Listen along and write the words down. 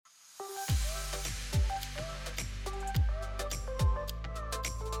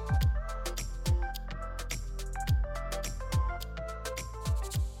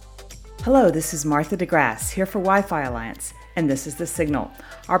Hello, this is Martha DeGrasse, here for Wi-Fi Alliance, and this is The Signal,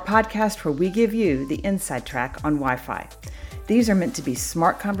 our podcast where we give you the inside track on Wi-Fi. These are meant to be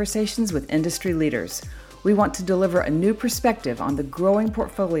smart conversations with industry leaders. We want to deliver a new perspective on the growing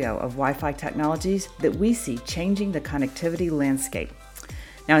portfolio of Wi-Fi technologies that we see changing the connectivity landscape.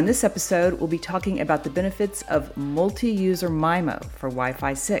 Now, in this episode, we'll be talking about the benefits of multi-user MIMO for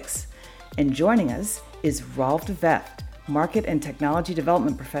Wi-Fi 6. And joining us is Rolf Vegt, Market and Technology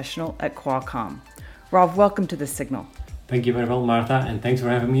Development Professional at Qualcomm. Rolf, welcome to The Signal. Thank you very well, Martha, and thanks for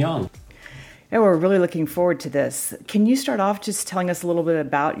having me on. Yeah, we're really looking forward to this. Can you start off just telling us a little bit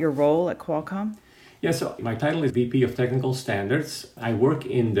about your role at Qualcomm? Yeah, so my title is VP of Technical Standards. I work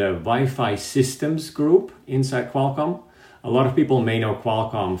in the Wi-Fi systems group inside Qualcomm. A lot of people may know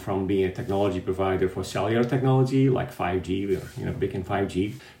Qualcomm from being a technology provider for cellular technology like 5G. We're big in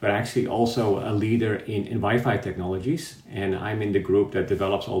 5G, but actually also a leader in Wi-Fi technologies. And I'm in the group that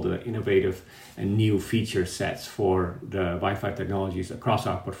develops all the innovative and new feature sets for the Wi-Fi technologies across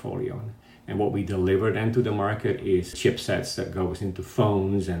our portfolio. And what we deliver then to the market is chipsets that goes into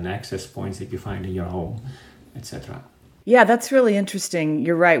phones and access points that you find in your home, etc. Yeah, that's really interesting.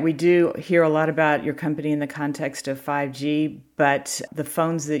 You're right. We do hear a lot about your company in the context of 5G, but the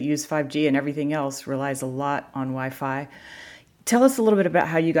phones that use 5G and everything else relies a lot on Wi-Fi. Tell us a little bit about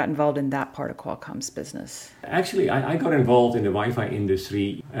how you got involved in that part of Qualcomm's business. Actually, I got involved in the Wi-Fi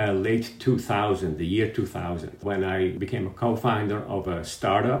industry late 2000, the year 2000, when I became a co-founder of a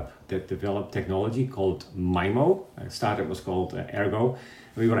startup that developed technology called MIMO. A startup was called Ergo.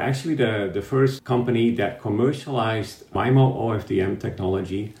 We were actually the first company that commercialized MIMO OFDM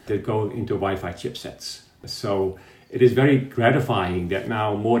technology that go into Wi-Fi chipsets. So it is very gratifying that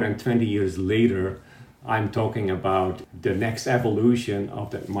now, more than 20 years later, I'm talking about the next evolution of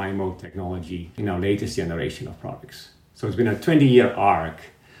that MIMO technology in our latest generation of products. So it's been a 20-year arc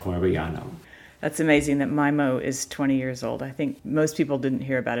where we are now. That's amazing that MIMO is 20 years old. I think most people didn't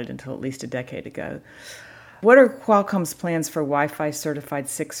hear about it until at least a decade ago. What are Qualcomm's plans for Wi-Fi Certified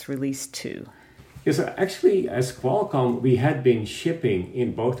 6 Release 2? Yes, so actually, as Qualcomm, we had been shipping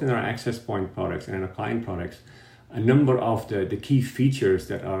in both in our access point products and in our client products a number of the key features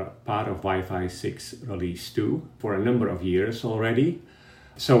that are part of Wi-Fi 6 Release 2 for a number of years already.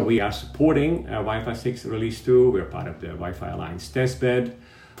 So we are supporting Wi-Fi 6 Release 2. We're part of the Wi-Fi Alliance testbed.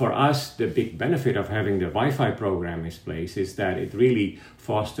 For us, the big benefit of having the Wi-Fi program in place is that it really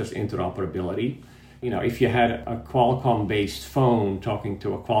fosters interoperability. If you had a Qualcomm-based phone talking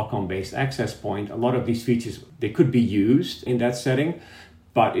to a Qualcomm-based access point, a lot of these features, they could be used in that setting.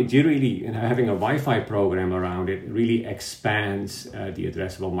 But it really, having a Wi-Fi program around it really expands the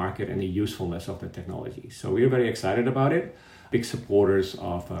addressable market and the usefulness of the technology. So we're very excited about it. Big supporters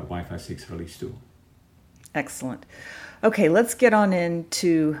of Wi-Fi 6 Release 2. Excellent. Okay, let's get on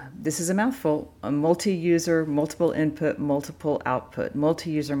into, this is a mouthful, a multi-user, multiple input, multiple output,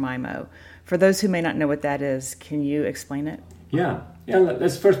 multi-user MIMO. For those who may not know what that is, can you explain it? Yeah,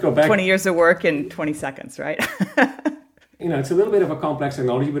 let's first go back. 20 years of work in 20 seconds, right? It's a little bit of a complex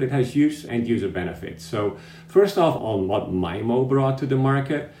technology, but it has huge end-user benefits. So first off, on what MIMO brought to the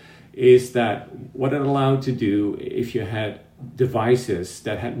market is that what it allowed to do, if you had devices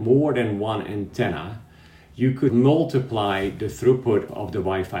that had more than one antenna, you could multiply the throughput of the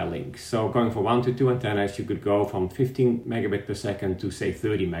Wi-Fi link. So going from 1 to 2 antennas, you could go from 15 megabit per second to, say,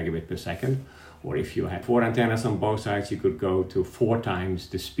 30 megabit per second. Or if you had 4 antennas on both sides, you could go to 4 times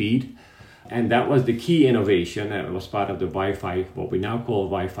the speed. And that was the key innovation, and it was part of the Wi-Fi, what we now call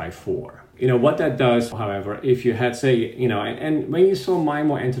Wi-Fi 4. What that does, however, if you had, say, and when you saw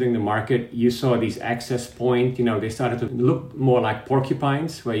MIMO entering the market, you saw these access points, they started to look more like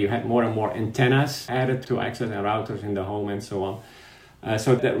porcupines, where you had more and more antennas added to access and routers in the home and so on.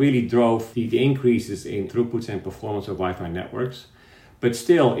 So that really drove the increases in throughputs and performance of Wi-Fi networks. But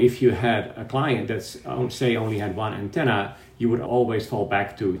still, if you had a client that's, say, only had one antenna, you would always fall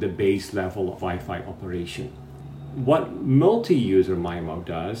back to the base level of Wi-Fi operation. What multi-user MIMO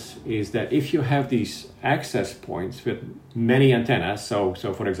does is that if you have these access points with many antennas, so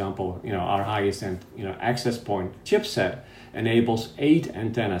for example, our highest end, access point chipset enables 8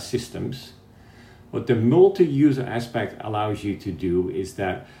 antenna systems. What the multi-user aspect allows you to do is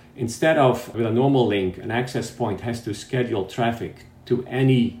that instead of with a normal link, an access point has to schedule traffic to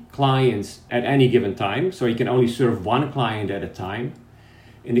any clients at any given time, so you can only serve one client at a time.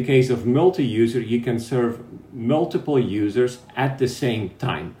 In the case of multi-user, you can serve multiple users at the same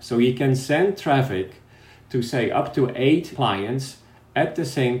time. So you can send traffic to, say, up to 8 clients at the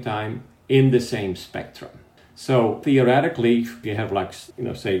same time in the same spectrum. So theoretically, if you have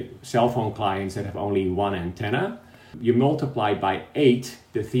say cell phone clients that have only one antenna, You multiply by 8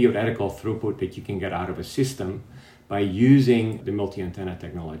 the theoretical throughput that you can get out of a system by using the multi-antenna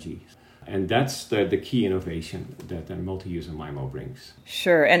technology. And that's the key innovation that the multi-user MIMO brings.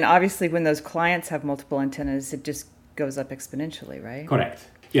 Sure. And obviously when those clients have multiple antennas, it just goes up exponentially, right? Correct.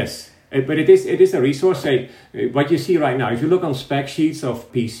 Yes. But it is a resource. What you see right now, if you look on spec sheets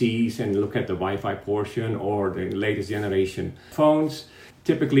of PCs and look at the Wi-Fi portion or the latest generation phones,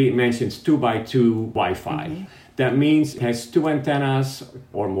 typically it mentions 2x2 Wi-Fi. Mm-hmm. That means it has 2 antennas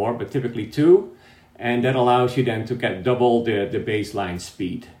or more, but typically 2. And that allows you then to get double the baseline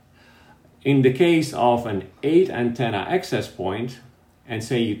speed. In the case of an 8 antenna access point, and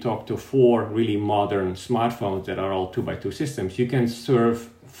say you talk to 4 really modern smartphones that are all 2x2 systems, you can serve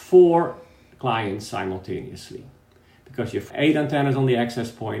 4 clients simultaneously because you have 8 antennas on the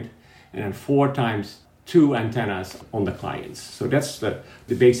access point and then 4 times 2 antennas on the clients. So that's the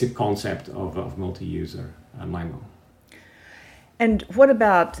basic concept of multi-user MIMO. And what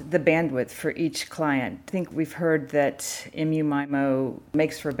about the bandwidth for each client? I think we've heard that MU-MIMO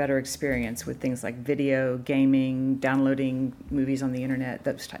makes for a better experience with things like video, gaming, downloading movies on the internet,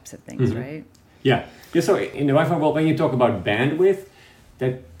 those types of things, right? Yeah. So in the Wi-Fi world, when you talk about bandwidth,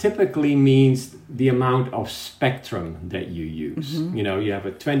 that typically means the amount of spectrum that you use. Mm-hmm. You have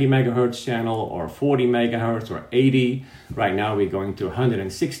a 20 megahertz channel or 40 megahertz or 80. Right now we're going to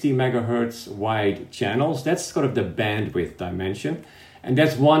 160 megahertz wide channels. That's sort of the bandwidth dimension. And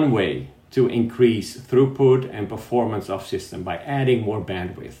that's one way to increase throughput and performance of system by adding more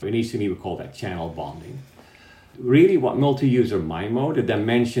bandwidth. Initially we call that channel bonding. Really what multi-user MIMO, the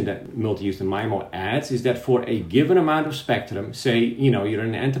dimension that multi-user MIMO adds is that for a given amount of spectrum, say, you're in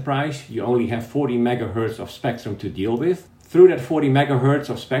an enterprise, you only have 40 megahertz of spectrum to deal with. Through that 40 megahertz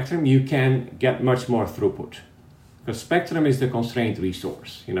of spectrum, you can get much more throughput. Because spectrum is the constrained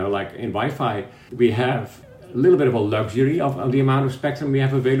resource. Like in Wi-Fi, we have a little bit of a luxury of the amount of spectrum we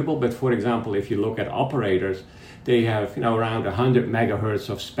have available. But for example, if you look at operators, they have around 100 megahertz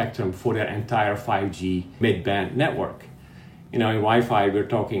of spectrum for their entire 5G mid-band network. In Wi-Fi, we're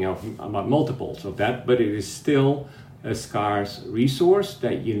talking about multiples of that, but it is still a scarce resource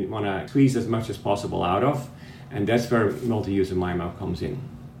that you want to squeeze as much as possible out of, and that's where multi-user MIMO comes in.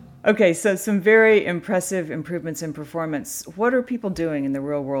 Okay, so some very impressive improvements in performance. What are people doing in the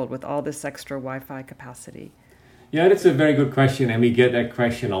real world with all this extra Wi-Fi capacity? Yeah, that's a very good question, and we get that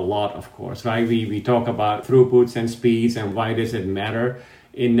question a lot, of course, right? We talk about throughputs and speeds and why does it matter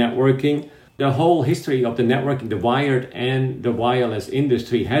in networking. The whole history of the networking, the wired and the wireless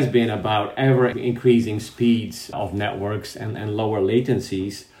industry has been about ever increasing speeds of networks and lower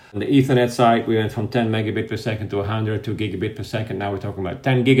latencies. On the Ethernet side, we went from 10 megabit per second to 100 to gigabit per second. Now we're talking about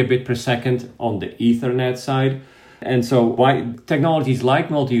 10 gigabit per second on the Ethernet side. And so why technologies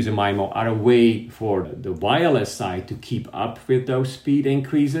like multi-user MIMO are a way for the wireless side to keep up with those speed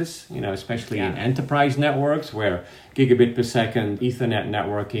increases, especially in enterprise networks where gigabit per second Ethernet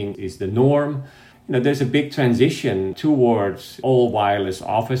networking is the norm. There's a big transition towards all wireless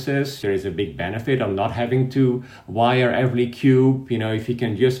offices. There is a big benefit of not having to wire every cube. If you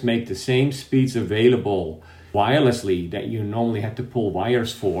can just make the same speeds available wirelessly that you normally have to pull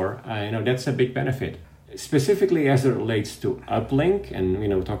wires for, that's a big benefit. Specifically as it relates to uplink,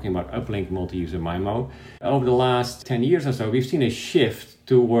 and talking about uplink multi-user MIMO, over the last 10 years or so, we've seen a shift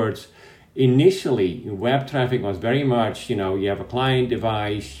towards initially web traffic was very much, you have a client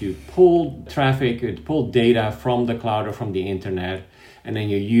device, you pull traffic, you pull data from the cloud or from the internet, and then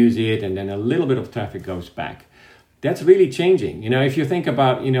you use it, and then a little bit of traffic goes back. That's really changing. If you think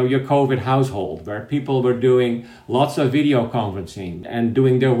about, your COVID household where people were doing lots of video conferencing and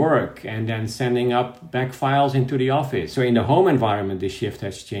doing their work and then sending up back files into the office. So in the home environment, the shift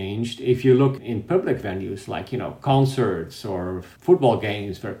has changed. If you look in public venues like, concerts or football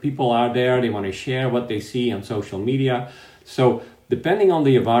games where people are there, they want to share what they see on social media. So depending on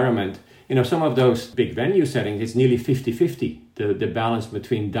the environment, some of those big venue settings, it's nearly 50-50. The balance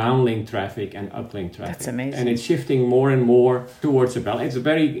between downlink traffic and uplink traffic. That's amazing. And it's shifting more and more towards the balance. It's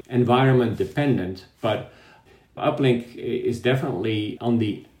very environment dependent, but uplink is definitely on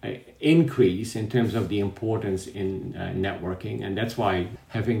the increase in terms of the importance in networking. And that's why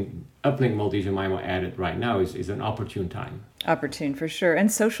having uplink multi-user MIMO added right now is an opportune time. Opportune for sure.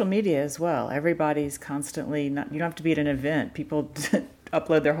 And social media as well. Everybody's constantly, you don't have to be at an event. People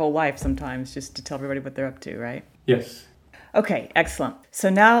upload their whole life sometimes just to tell everybody what they're up to, right? Yes. Okay, excellent. So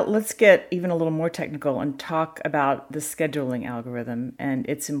now let's get even a little more technical and talk about the scheduling algorithm and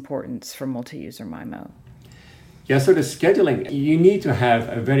its importance for multi-user MIMO. Yeah, so the scheduling, you need to have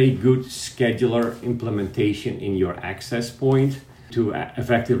a very good scheduler implementation in your access point. to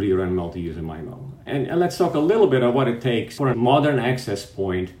effectively run multi-user MIMO. And let's talk a little bit of what it takes for a modern access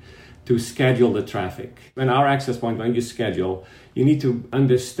point to schedule the traffic. When our access point, when you schedule, you need to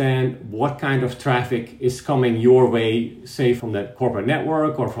understand what kind of traffic is coming your way, say from the corporate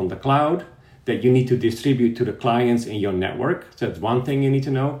network or from the cloud, that you need to distribute to the clients in your network. So that's one thing you need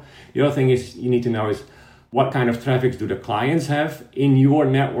to know. The other thing is you need to know is what kind of traffic do the clients have in your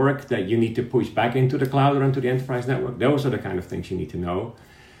network that you need to push back into the cloud or into the enterprise network. Those are the kind of things you need to know.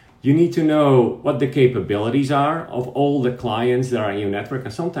 You need to know what the capabilities are of all the clients that are in your network.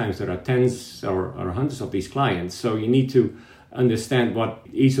 And sometimes there are tens or hundreds of these clients. So you need to understand what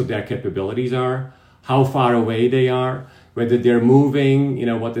each of their capabilities are, how far away they are, whether they're moving,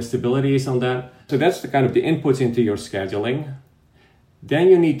 what the stability is on that. So that's the kind of the inputs into your scheduling. Then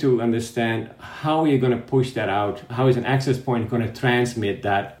you need to understand how you're going to push that out. How is an access point going to transmit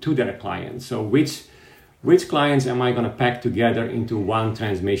that to their clients? So which clients am I going to pack together into one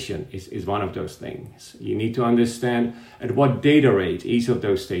transmission is one of those things. You need to understand at what data rate each of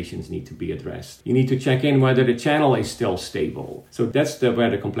those stations need to be addressed. You need to check in whether the channel is still stable. So that's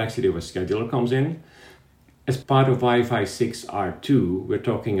where the complexity of a scheduler comes in. As part of Wi-Fi 6R2, we're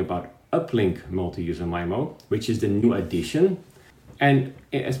talking about uplink multi-user MIMO, which is the new addition. And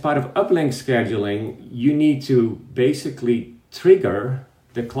as part of uplink scheduling, you need to basically trigger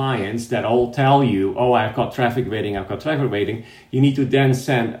the clients that all tell you, oh, I've got traffic waiting. You need to then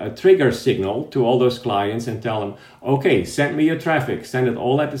send a trigger signal to all those clients and tell them, okay, send me your traffic. Send it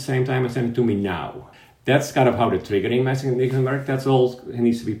all at the same time and send it to me now. That's kind of how the triggering mechanism works. That's all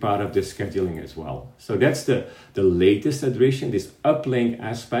needs to be part of the scheduling as well. So that's the latest addition, this uplink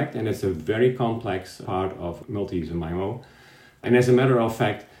aspect, and it's a very complex part of multi-user MIMO. And as a matter of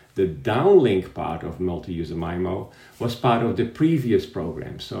fact, the downlink part of multi-user MIMO was part of the previous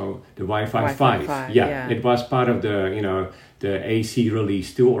program. So the Wi-Fi 5. Yeah, it was part of the AC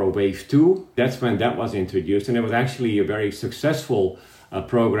release 2 or Wave 2. That's when that was introduced. And it was actually a very successful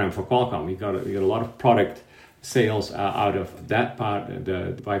program for Qualcomm. We got a lot of product sales out of that part,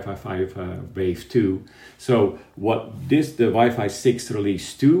 the Wi-Fi 5 Wave 2. So what the Wi-Fi 6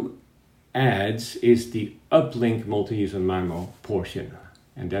 release 2 adds is the uplink multi-user MIMO portion.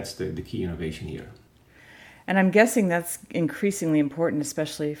 And that's the key innovation here. And I'm guessing that's increasingly important,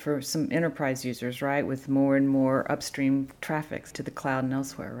 especially for some enterprise users, right? With more and more upstream traffic to the cloud and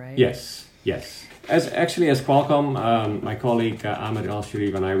elsewhere, right? Yes. As Qualcomm, my colleague Ahmed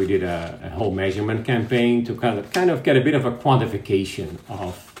Al-Sharif and I, we did a whole measurement campaign to kind of get a bit of a quantification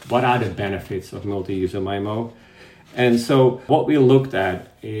of what are the benefits of multi-user MIMO. And so what we looked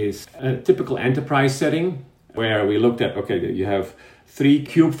at is a typical enterprise setting where we looked at, okay, you have 3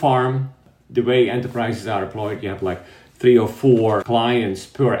 cube farm. The way enterprises are deployed, you have like 3 or 4 clients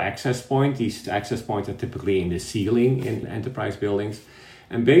per access point. These access points are typically in the ceiling in enterprise buildings.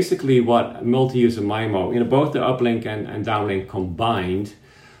 And basically what multi-user MIMO, both the uplink and downlink combined,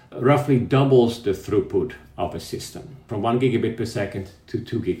 roughly doubles the throughput of a system from 1 gigabit per second to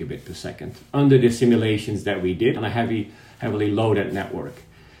 2 gigabit per second under the simulations that we did on a heavily loaded network.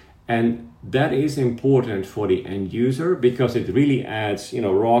 And that is important for the end user because it really adds,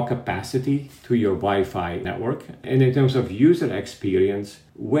 raw capacity to your Wi-Fi network. And in terms of user experience,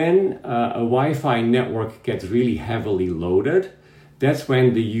 when a Wi-Fi network gets really heavily loaded, that's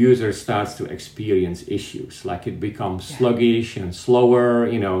when the user starts to experience issues, like it becomes sluggish and slower,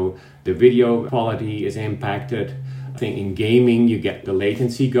 the video quality is impacted. I think in gaming, the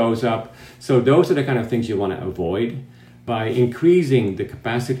latency goes up. So those are the kind of things you want to avoid. By increasing the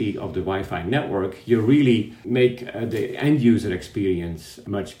capacity of the Wi-Fi network, you really make the end user experience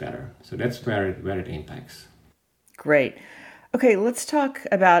much better. So that's where it impacts. Great. Okay, let's talk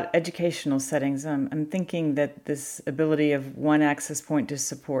about educational settings. I'm thinking that this ability of one access point to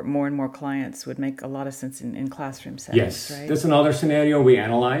support more and more clients would make a lot of sense in classroom settings, yes, right? That's another scenario we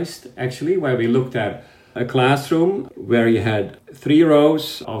analyzed, actually, where we looked at a classroom where you had 3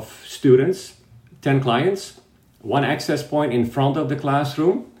 rows of students, 10 clients, 1 access point in front of the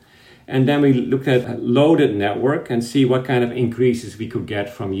classroom. And then we looked at a loaded network and see what kind of increases we could get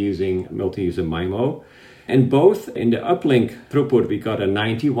from using multi-user MIMO. And both in the uplink throughput, we got a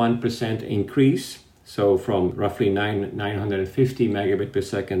 91% increase. So from roughly 950 megabit per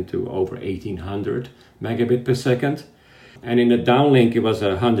second to over 1800 megabit per second. And in the downlink, it was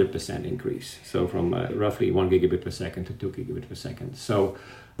a 100% increase. So from roughly 1 gigabit per second to 2 gigabit per second. So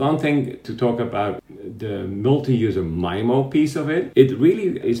one thing to talk about the multi-user MIMO piece of it, it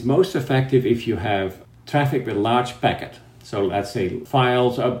really is most effective if you have traffic with large packet. So let's say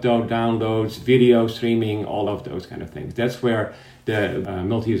files, upload, downloads, video streaming, all of those kind of things. That's where the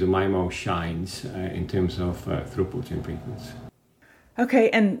multi-user MIMO shines in terms of throughput improvements.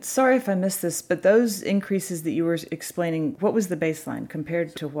 Okay, and sorry if I missed this, but those increases that you were explaining, what was the baseline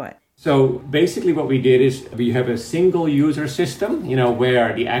compared to what? So basically what we did is we have a single user system,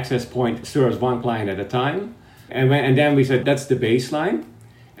 where the access point serves one client at a time. And then we said that's the baseline.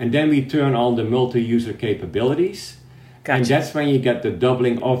 And then we turn on the multi-user capabilities. Gotcha. And that's when you get the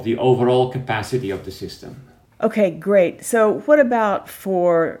doubling of the overall capacity of the system. Okay, great. So what about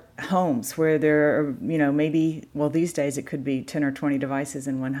for homes where there are, maybe, well, these days it could be 10 or 20 devices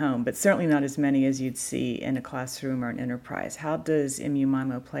in one home, but certainly not as many as you'd see in a classroom or an enterprise. How does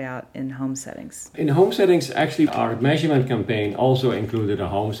MU-MIMO play out in home settings? In home settings, actually, our measurement campaign also included a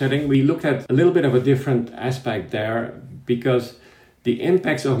home setting. We looked at a little bit of a different aspect there because the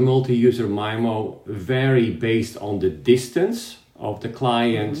impacts of multi-user MIMO vary based on the distance of the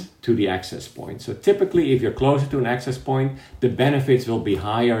client to the access point. So typically, if you're closer to an access point, the benefits will be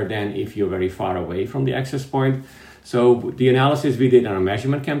higher than if you're very far away from the access point. So the analysis we did on a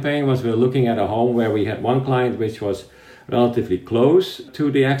measurement campaign was we're looking at a home where we had one client which was relatively close to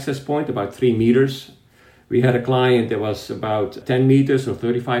the access point, about 3 meters. We had a client that was about 10 meters or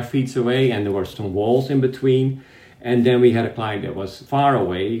 35 feet away, and there were some walls in between. And then we had a client that was far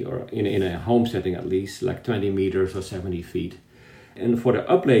away, or in a home setting at least, like 20 meters or 70 feet. And for the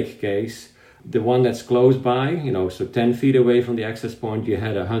uplink case, the one that's close by, so 10 feet away from the access point, you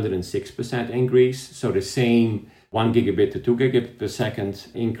had a 106% increase. So the same 1 gigabit to 2 gigabit per second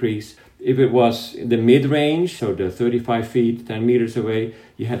increase. If it was the mid-range, so the 35 feet, 10 meters away,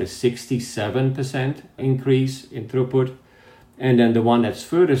 you had a 67% increase in throughput. And then the one that's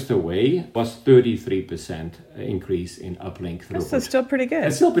furthest away was 33% increase in uplink throughput. That's still pretty good.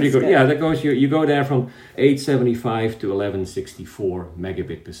 It's still pretty good. Yeah, that goes. You go there from 875 to 1164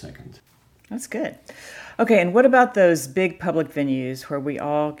 megabit per second. That's good. Okay, and what about those big public venues where we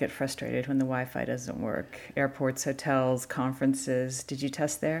all get frustrated when the Wi-Fi doesn't work? Airports, hotels, conferences. Did you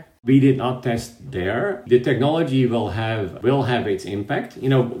test there? We did not test there. The technology will have its impact.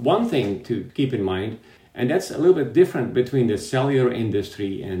 One thing to keep in mind. And that's a little bit different between the cellular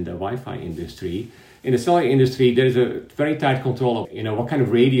industry and the Wi-Fi industry. In the cellular industry, there's a very tight control of, what kind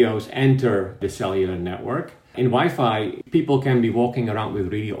of radios enter the cellular network. In Wi-Fi, people can be walking around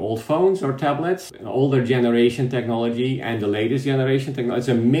with really old phones or tablets, older generation technology and the latest generation technology. It's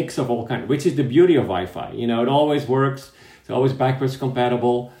a mix of all kinds, which is the beauty of Wi-Fi. It always works. It's always backwards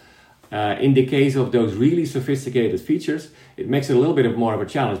compatible. In the case of those really sophisticated features, it makes it a little bit more of a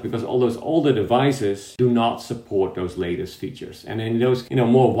challenge because all those older devices do not support those latest features. And in those,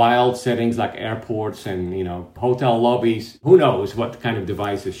 more wild settings like airports and, hotel lobbies, who knows what kind of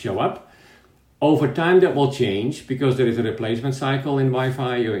devices show up. Over time, that will change because there is a replacement cycle in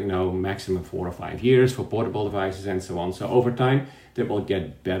Wi-Fi, maximum 4 or 5 years for portable devices and so on. So over time, that will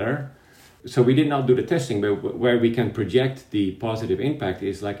get better. So we did not do the testing, but where we can project the positive impact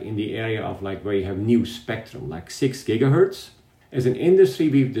is like in the area of like where you have new spectrum, like 6 gigahertz. As an industry,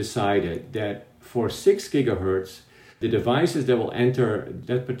 we've decided that for 6 gigahertz, the devices that will enter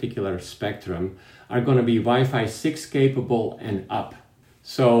that particular spectrum are going to be Wi-Fi 6 capable and up.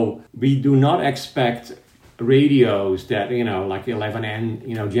 So we do not expect radios that, like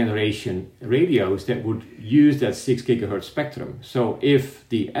 11N, generation radios that would use that 6 gigahertz spectrum. So if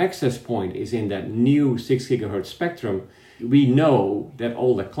the access point is in that new 6 gigahertz spectrum, we know that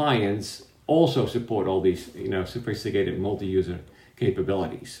all the clients also support all these, sophisticated multi-user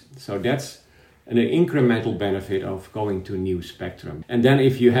capabilities. So that's an incremental benefit of going to new spectrum. And then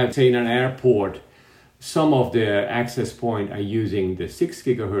if you have, say, in an airport, some of the access point are using the 6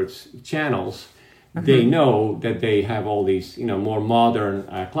 gigahertz channels, they know that they have all these, more modern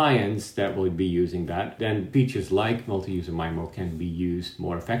clients that will be using that. Then features like multi-user MIMO can be used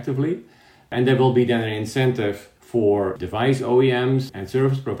more effectively. And there will be then an incentive for device OEMs and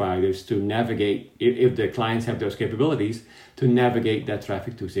service providers to navigate, if the clients have those capabilities, to navigate that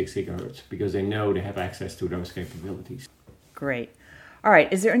traffic to 6 gigahertz because they know they have access to those capabilities. Great. All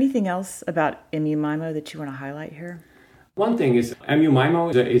right. Is there anything else about MU-MIMO that you want to highlight here? One thing is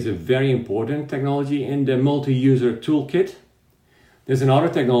MU-MIMO is a very important technology in the multi-user toolkit. There's another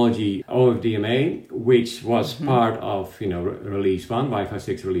technology, OFDMA, which was part of release 1, Wi-Fi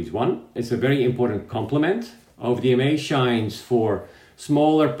 6 release 1. It's a very important complement. OFDMA shines for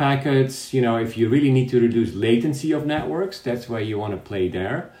smaller packets. If you really need to reduce latency of networks, that's where you want to play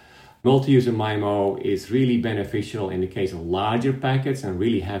there. Multi-user MIMO is really beneficial in the case of larger packets and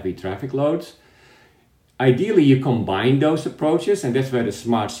really heavy traffic loads. Ideally, you combine those approaches, and that's where the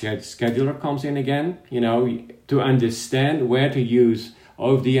smart scheduler comes in again, to understand where to use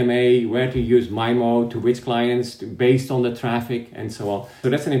OFDMA, where to use MIMO, to which clients, based on the traffic, and so on.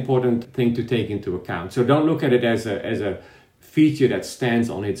 So that's an important thing to take into account. So don't look at it as a feature that stands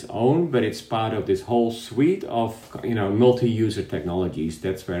on its own, but it's part of this whole suite of multi-user technologies.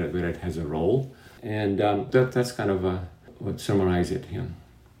 That's where it has a role, and that's kind of what summarize it.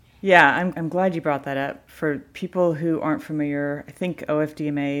 Yeah, I'm glad you brought that up. For people who aren't familiar, I think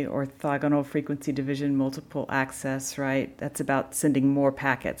OFDMA, orthogonal frequency division multiple access, right? That's about sending more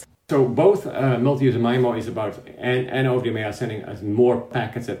packets. So both multi-user MIMO is about, and OFDMA are sending us more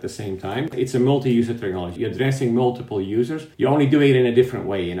packets at the same time. It's a multi-user technology. You're addressing multiple users. You only do it in a different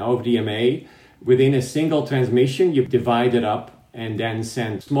way. In OFDMA, within a single transmission, you divide it up and then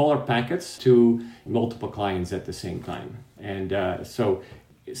send smaller packets to multiple clients at the same time. And so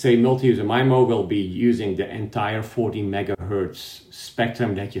say multi-user MIMO will be using the entire 40 megahertz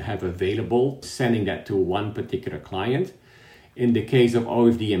spectrum that you have available, sending that to one particular client. In the case of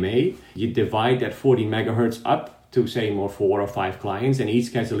OFDMA, you divide that 40 megahertz up to say 4 or 5 clients, and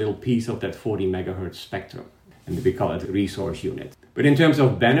each gets a little piece of that 40 megahertz spectrum. And we call it a resource unit. But in terms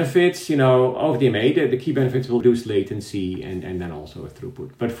of benefits, OFDMA, the key benefits will reduce latency and then also a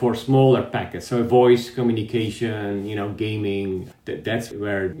throughput. But for smaller packets, so voice communication, gaming, that's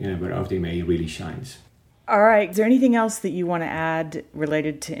where OFDMA really shines. All right. Is there anything else that you want to add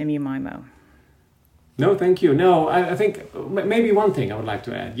related to MIMO? No, thank you. No, I think maybe one thing I would like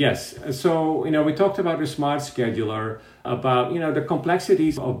to add. Yes. So, we talked about the smart scheduler, about, the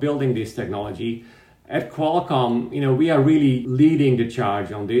complexities of building this technology. At Qualcomm, we are really leading the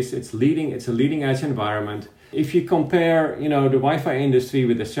charge on this. It's a leading edge environment. If you compare, the Wi-Fi industry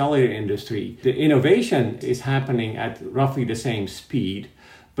with the cellular industry, the innovation is happening at roughly the same speed,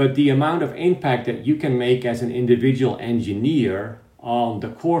 but the amount of impact that you can make as an individual engineer on the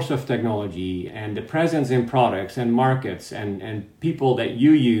course of technology and the presence in products and markets and people that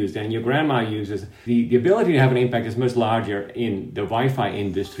you use and your grandma uses, the ability to have an impact is much larger in the Wi-Fi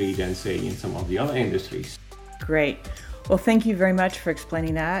industry than, say, in some of the other industries. Great. Well, thank you very much for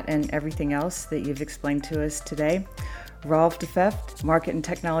explaining that and everything else that you've explained to us today. Rolf de Vegt, Market and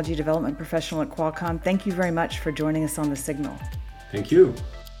Technology Development Professional at Qualcomm, thank you very much for joining us on The Signal. Thank you.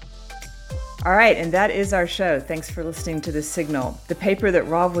 All right, and that is our show. Thanks for listening to The Signal. The paper that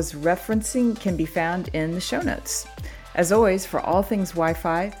Rolf was referencing can be found in the show notes. As always, for all things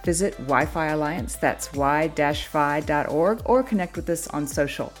Wi-Fi, visit Wi-Fi Alliance, that's y-fi.org, or connect with us on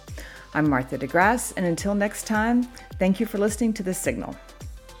social. I'm Martha DeGrasse, and until next time, thank you for listening to The Signal.